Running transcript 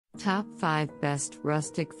Top 5 Best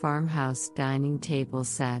Rustic Farmhouse Dining Table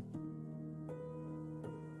Set.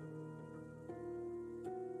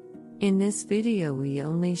 In this video we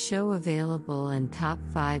only show available and top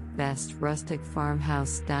 5 best rustic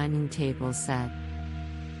farmhouse dining table set.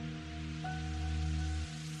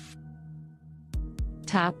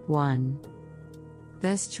 Top 1.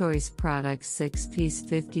 Best Choice Products 6-piece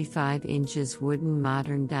 55 inches wooden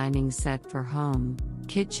modern dining set for home,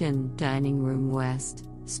 kitchen, dining room west,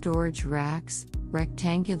 storage racks,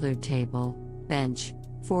 rectangular table, bench,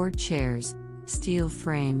 4 chairs, steel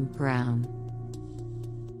frame, brown.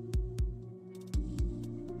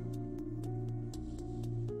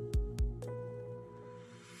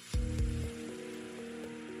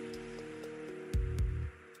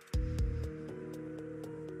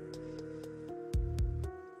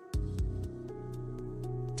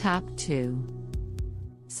 Top 2.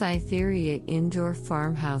 Cytheria Indoor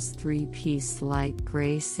Farmhouse 3-piece light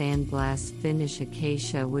gray sandblast finish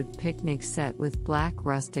acacia wood picnic set with black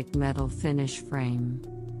rustic metal finish frame.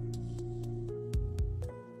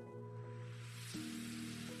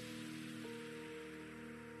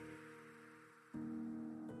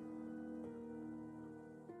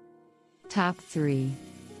 Top 3.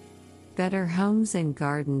 Better Homes and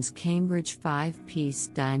Gardens Cambridge 5-piece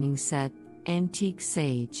dining set, antique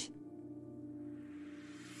sage.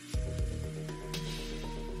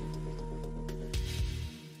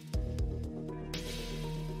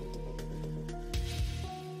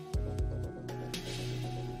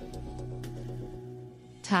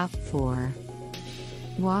 Top 4.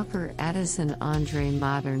 Walker Edison Andre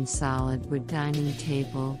Modern Solid Wood Dining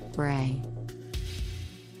Table, Bray.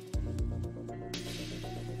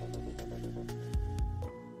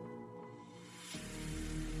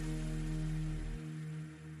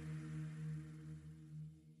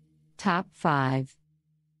 Top 5.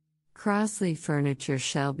 Crosley Furniture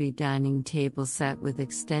Shelby Dining Table Set with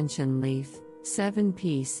Extension Leaf,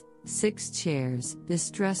 7-piece, 6 chairs,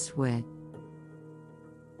 Distressed Whit.